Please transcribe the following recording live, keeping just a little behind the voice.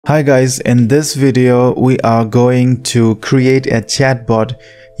Hi guys, in this video we are going to create a chatbot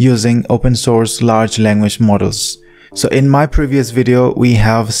using open source large language models. So in my previous video we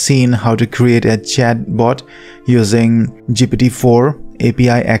have seen how to create a chatbot using GPT-4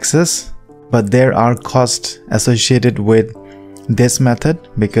 API access, but there are costs associated with this method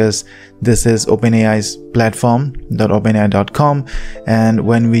because this is OpenAI's platform .openai.com, and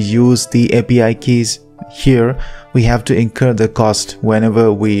when we use the API keys here we have to incur the cost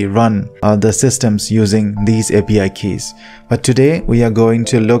whenever we run the systems using these API keys. But today we are going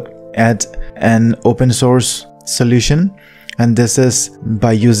to look at an open source solution, and this is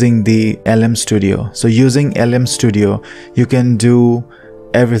by using the lmstudio. So using lmstudio you can do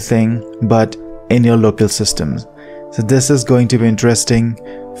everything but in your local systems. So this is going to be interesting.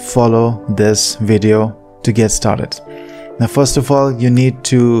 Follow this video to get started. Now first of all you need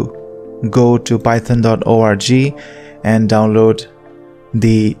to go to python.org and download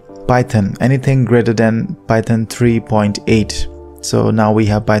the Python, anything greater than Python 3.8. So now we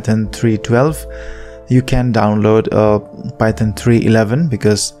have Python 3.12. You can download Python 3.11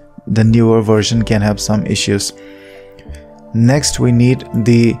 because the newer version can have some issues. Next we need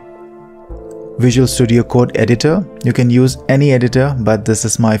the Visual Studio Code editor. You can use any editor, but this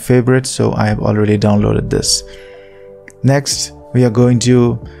is my favorite, so I have already downloaded this. Next we are going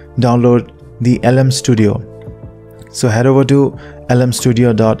to download the lmstudio. So head over to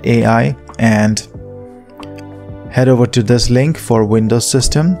lmstudio.ai and head over to this link for Windows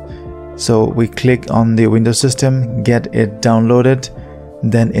system. So we click on the Windows system, get it downloaded,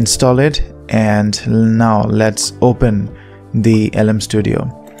 then install it, and now let's open the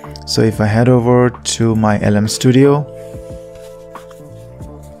lmstudio. So if I head over to my lmstudio,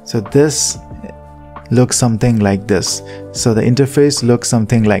 so this looks something like this. So the interface looks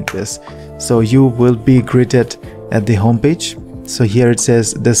something like this. So you will be greeted at the home page. So here it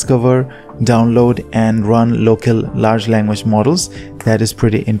says discover, download and run local large language models. That is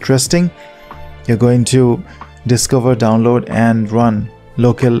pretty interesting. You're going to discover, download and run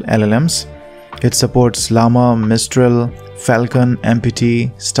local LLMs. It supports Llama, Mistral, Falcon,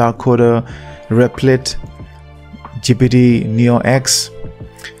 MPT, Starcoder, Replit, GPT Neo X.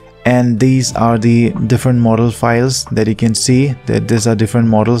 And these are the different model files that you can see. That these are different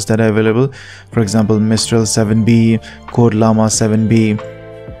models that are available. For example, Mistral 7B, Code Llama 7B,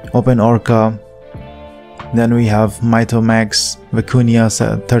 OpenOrca. Then we have Mythomax, Vicuña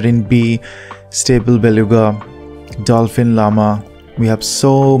 13B, Stable Beluga, Dolphin Llama. We have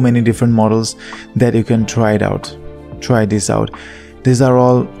so many different models that you can try it out. Try this out. These are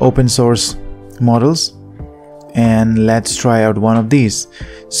all open source models, and let's try out one of these.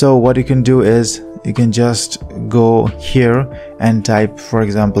 So what you can do is you can just go here and type, for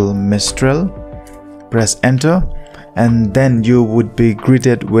example, Mistral, press enter, and then you would be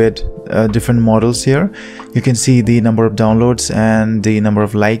greeted with different models here. You can see the number of downloads and the number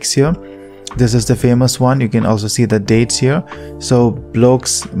of likes here. This is the famous one. You can also see the dates here. So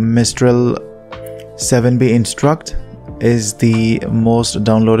Bloke's Mistral 7B Instruct is the most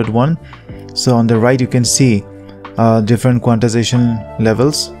downloaded one. So on the right you can see different quantization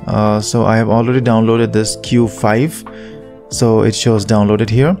levels. So I have already downloaded this Q5, so it shows downloaded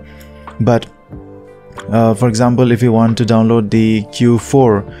here. But for example, if you want to download the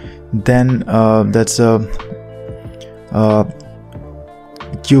Q4, then that's a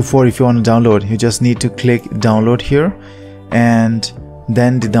Q4. If you want to download, you just need to click download here, and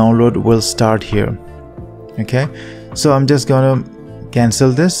then the download will start here. Okay, so I'm just gonna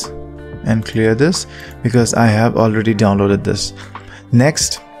cancel this and clear this because I have already downloaded this.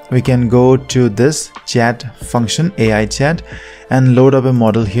 Next we can go to this chat function, AI chat, and load up a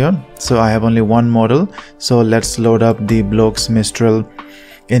model here. So I have only one model, so let's load up the Bloke's Mistral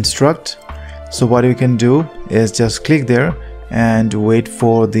Instruct. So what you can do is just click there and wait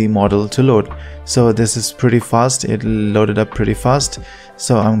for the model to load. So this is pretty fast, it loaded up pretty fast.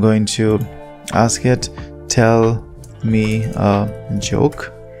 So I'm going to ask it, tell me a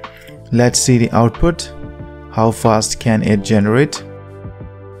joke. Let's see the output. How fast can it generate?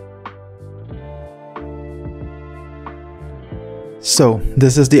 So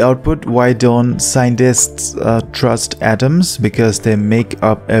this is the output. Why don't scientists trust atoms? Because they make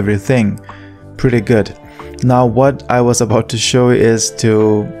up everything. Pretty good. Now what I was about to show is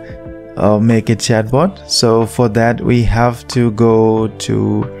to make a chatbot. So for that we have to go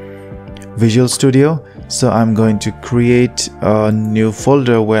to Visual Studio. So I'm going to create a new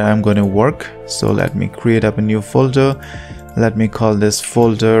folder where I'm going to work. So let me create up a new folder. Let me call this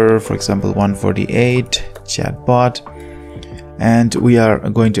folder, for example, 148 chatbot, and we are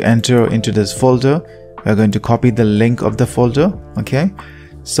going to enter into this folder. We're going to copy the link of the folder. Okay,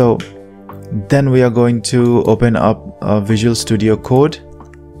 So then we are going to open up Visual Studio Code.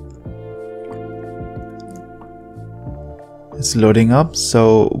 It's loading up,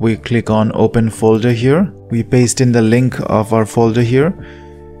 so we click on open folder here. We paste in the link of our folder here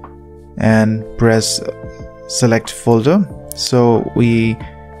and press select folder. So we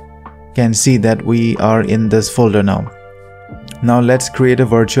can see that we are in this folder now. Now let's create a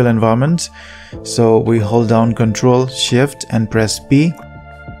virtual environment. So we hold down Ctrl Shift and press P,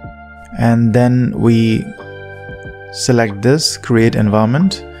 and then we select this create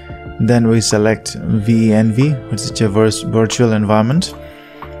environment. Then we select VENV, which is a virtual environment,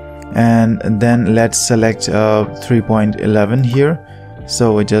 and then let's select 3.11 here.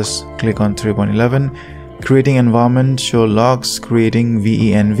 So we just click on 3.11, creating environment, show logs, creating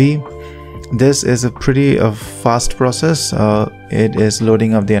VENV. This is a pretty fast process. It is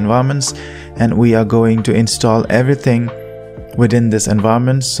loading up the environments, and we are going to install everything within this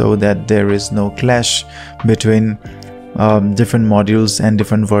environment so that there is no clash between different modules and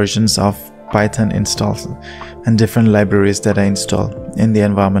different versions of Python installs and different libraries that I install in the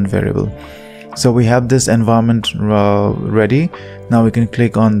environment variable. So we have this environment ready. Now we can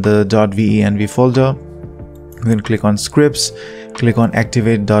click on the .venv folder. We can click on scripts, click on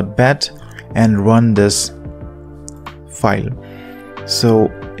activate.bat and run this file.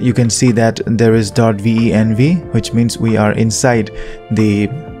 So you can see that there is .venv, which means we are inside the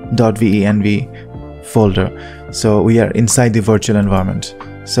 .venv folder. So we are inside the virtual environment.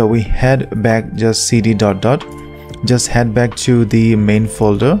 So we head back, just cd ... just head back to the main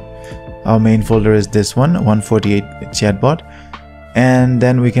folder. Our main folder is this one, 148 Chatbot, and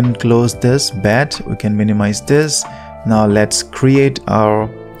then we can close this bat. We can minimize this. Now let's create our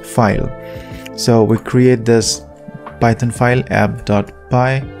file. So we create this Python file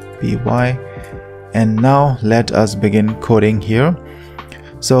app.py, and now let us begin coding here.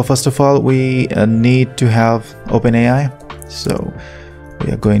 So first of all, we need to have OpenAI. So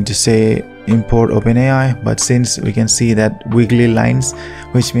we are going to say import OpenAI, but since we can see that wiggly lines,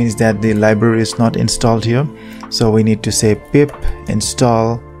 which means that the library is not installed here, so we need to say pip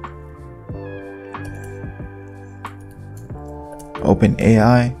install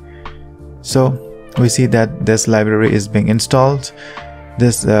OpenAI. So we see that this library is being installed.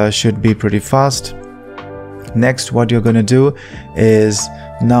 This should be pretty fast. Next, what you're going to do is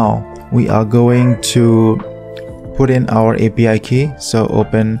now we are going to put in our API key. So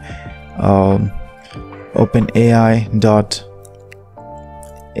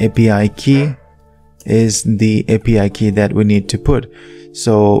OpenAI.API key is the API key that we need to put.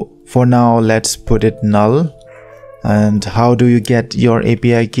 So for now, let's put it null. And how do you get your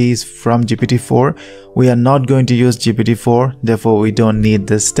API keys from GPT-4? We are not going to use GPT-4, therefore we don't need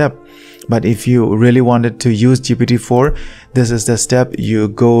this step. But if you really wanted to use GPT-4, this is the step. You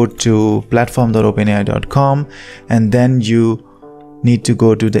go to platform.openai.com and then you need to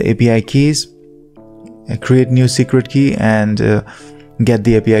go to the API keys, create new secret key, and get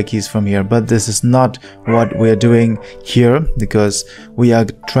the API keys from here. But this is not what we are doing here, because we are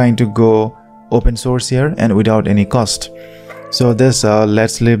trying to go open source here and without any cost. So this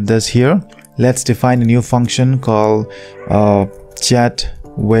let's leave this here. Let's define a new function called chat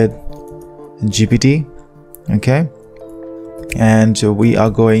with GPT. Okay, and we are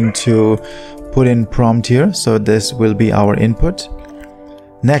going to put in prompt here. So this will be our input.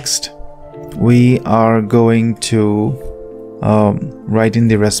 Next, we are going to write in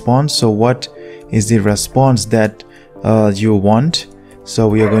the response. So what is the response that you want? So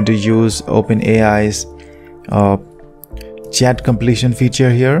we are going to use OpenAI's chat completion feature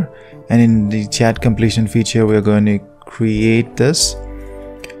here, and in the chat completion feature we are going to create this.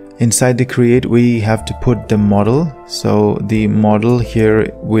 Inside the create, we have to put the model. So the model here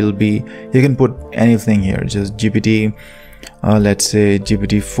will be, you can put anything here, just GPT, let's say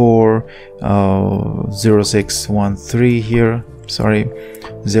GPT-4 0613 here, sorry,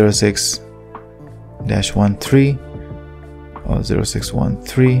 06-13 or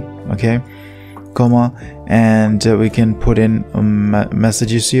 0613, okay, comma, and we can put in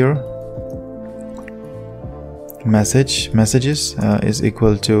messages here. Messages is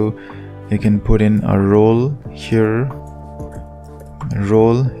equal to, you can put in a role here.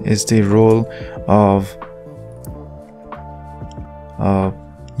 Role is the role of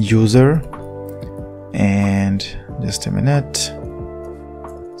user, and just a minute,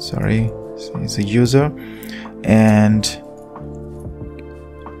 sorry, it's a user, and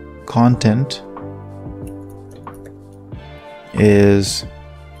content is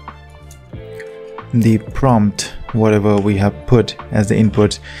the prompt, whatever we have put as the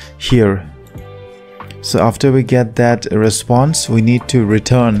input here. So after we get that response, we need to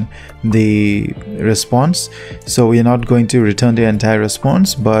return the response. So we are not going to return the entire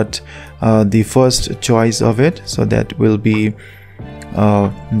response, but the first choice of it. So that will be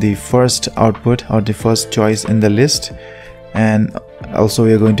the first output or the first choice in the list. And also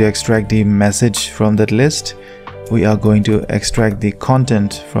we are going to extract the message from that list. We are going to extract the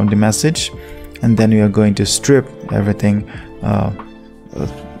content from the message, and then we are going to strip everything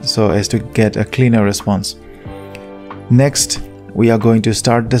so as to get a cleaner response. Next, we are going to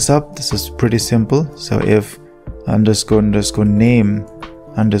start this up. This is pretty simple. So if underscore name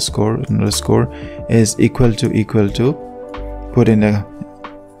underscore is equal to, put in a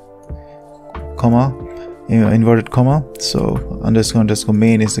comma, inverted comma. So underscore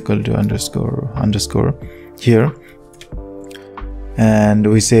main is equal to underscore here, and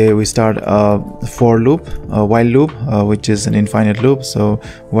we say we start a for loop, a while loop, which is an infinite loop. So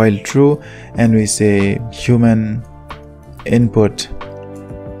while true, and we say human input.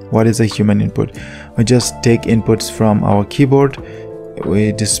 What is a human input? We just take inputs from our keyboard,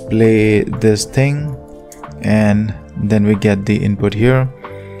 we display this thing, and then we get the input here.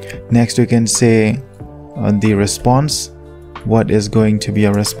 Next we can say the response. What is going to be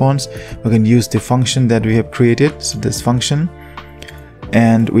a response? We can use the function that we have created, so this function,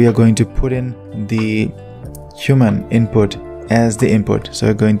 and we are going to put in the human input as the input. So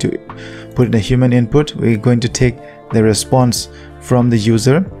we're going to put in a human input. We're going to take the response from the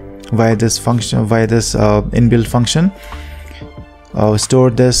user via this function, via this inbuilt function,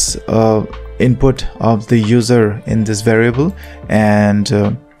 store this input of the user in this variable,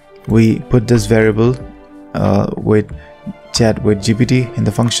 and we put this variable with chat with GPT in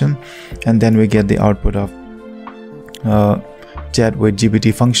the function, and then we get the output of chat with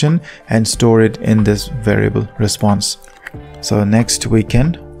GPT function and store it in this variable response. So next we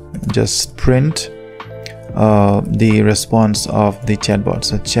can just print the response of the chatbot.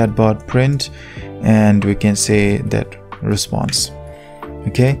 So chatbot print, and we can say that response.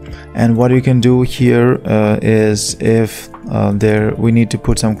 Okay, and what we can do here is if we need to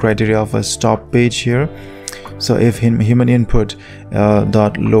put some criteria of a stop page here. So if human input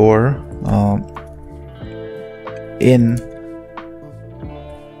dot lower in,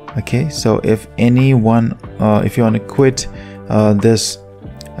 okay, so if anyone if you want to quit this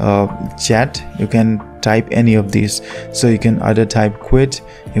chat, you can type any of these. So you can either type quit,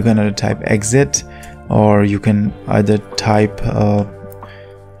 you can either type exit, or you can either type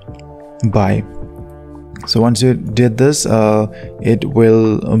bye. So once you did this, it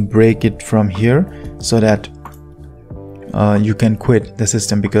will break it from here, so that you can quit the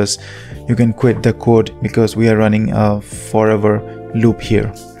system, because you can quit the code, because we are running a forever loop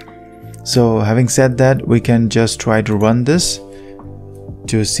here. So having said that, we can just try to run this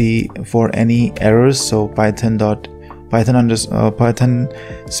to see for any errors. So python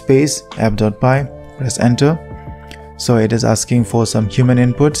space app.py, press enter. So it is asking for some human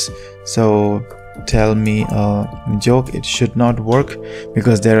inputs. So tell me a joke. It should not work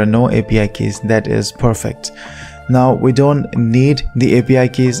because there are no API keys. That is perfect. Now we don't need the API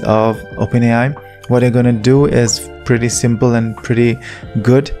keys of OpenAI. What you're gonna do is pretty simple and pretty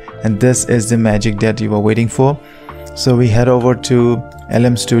good, and this is the magic that you were waiting for. So we head over to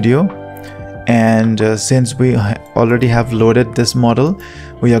lmstudio, and since we already have loaded this model,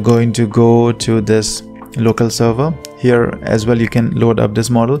 we are going to go to this local server. Here as well you can load up this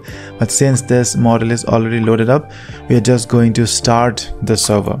model, but since this model is already loaded up, we are just going to start the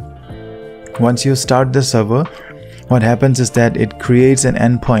server. Once you start the server, what happens is that it creates an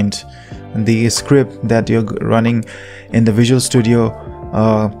endpoint. The script that you're running in the Visual Studio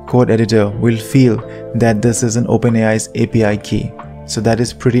code editor will feel that this is an OpenAI's API key. So that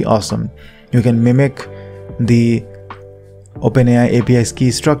is pretty awesome. You can mimic the OpenAI API's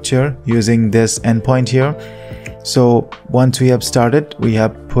key structure using this endpoint here. So once we have started, we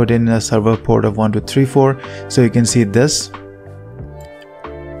have put in a server port of 1234. So you can see this.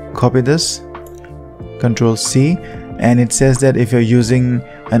 Copy this, Control C, and it says that if you're using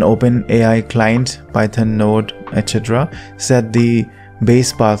an OpenAI client, Python node, etc., set the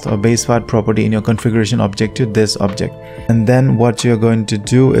base path or base path property in your configuration object to this object. And then what you're going to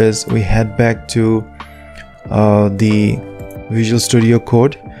do is we head back to the Visual Studio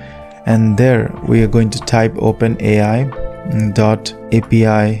Code, and there we are going to type OpenAI.API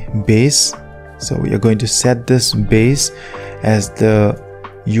base. So we are going to set this base as the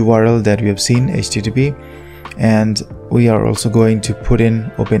URL that we have seen, HTTP, and we are also going to put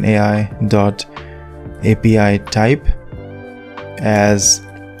in OpenAI.API type as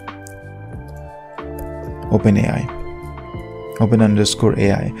OpenAI.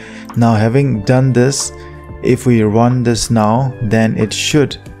 open_AI. Now, having done this, if we run this now, then it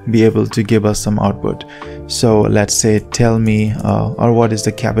should be able to give us some output. So let's say, tell me, or what is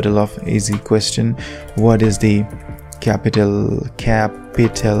the capital of, easy question, what is the capital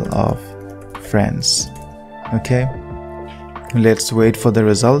of France? Okay, let's wait for the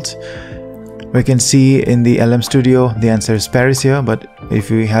result. We can see in the lmstudio the answer is Paris here, but if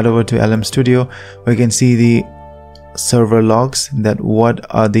we head over to lmstudio, we can see the server logs, that what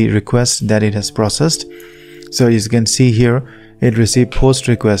are the requests that it has processed. So as you can see here, it received post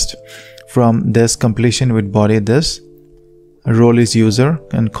request from this completion with body this, role is user,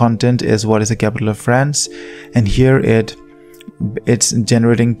 and content is what is the capital of France, and here it's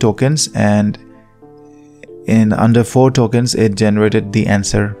generating tokens, and in under 4 tokens it generated the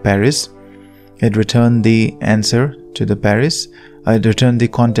answer Paris. It returned the answer to the Paris, it returned the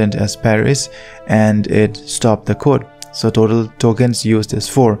content as Paris, and it stopped the code. So total tokens used is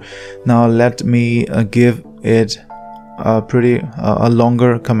 4. Now let me give it a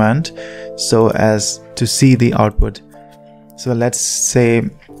longer command so as to see the output. So let's say,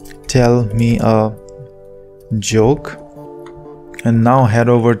 tell me a joke, and now head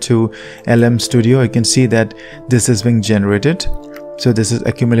over to lmstudio. You can see that this is being generated. So this is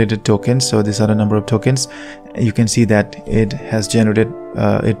accumulated tokens, so these are the number of tokens. You can see that it has generated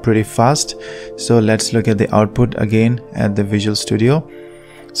it pretty fast. So let's look at the output again at the Visual Studio.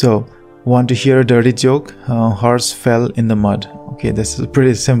 So, want to hear a dirty joke? Horse fell in the mud. Okay, this is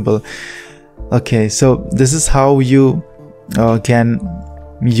pretty simple. Okay, so this is how you can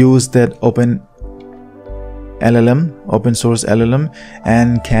use that open source LLM,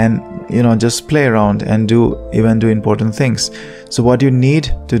 and can just play around and do important things. So what you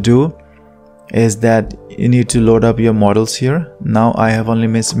need to do is that you need to load up your models here. Now I have only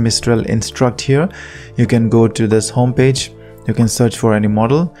Mistral instruct here. You can go to this home page, you can search for any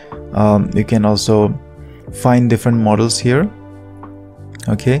model. You can also find different models here.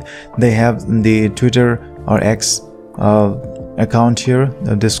 Okay, they have the Twitter or X account here.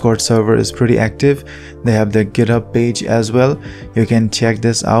 The Discord server is pretty active. They have the GitHub page as well. You can check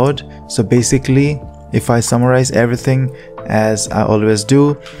this out. So basically, if I summarize everything as I always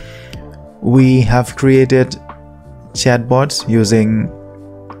do, we have created chatbots using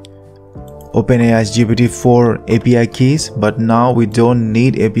OpenAI's GPT-4 API keys, but now we don't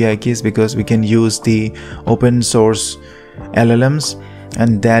need API keys because we can use the open source LLMs,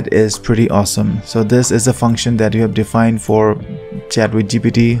 and that is pretty awesome. So this is a function that you have defined for chat with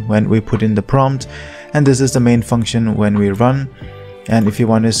GPT when we put in the prompt, and this is the main function when we run. And if you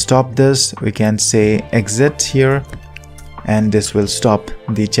want to stop this, we can say exit here, and this will stop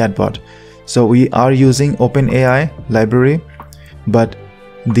the chatbot. So we are using OpenAI library, but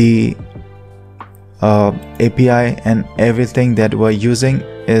the API and everything that we're using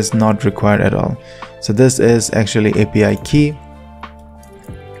is not required at all. So this is actually API key.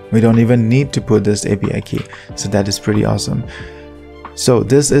 We don't even need to put this API key. So that is pretty awesome. So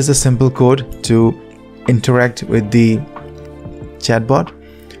this is a simple code to interact with the chatbot.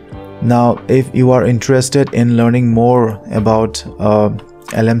 Now, if you are interested in learning more about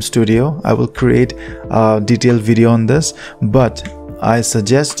lmstudio, I will create a detailed video on this, but I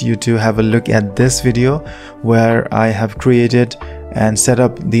suggest you to have a look at this video where I have created and set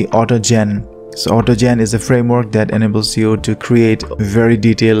up the AutoGen. So AutoGen is a framework that enables you to create very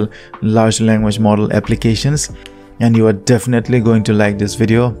detailed large language model applications, and you are definitely going to like this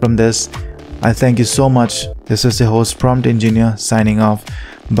video. From this, I thank you so much. This is the host Prompt Engineer signing off.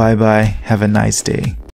 Bye bye. Have a nice day.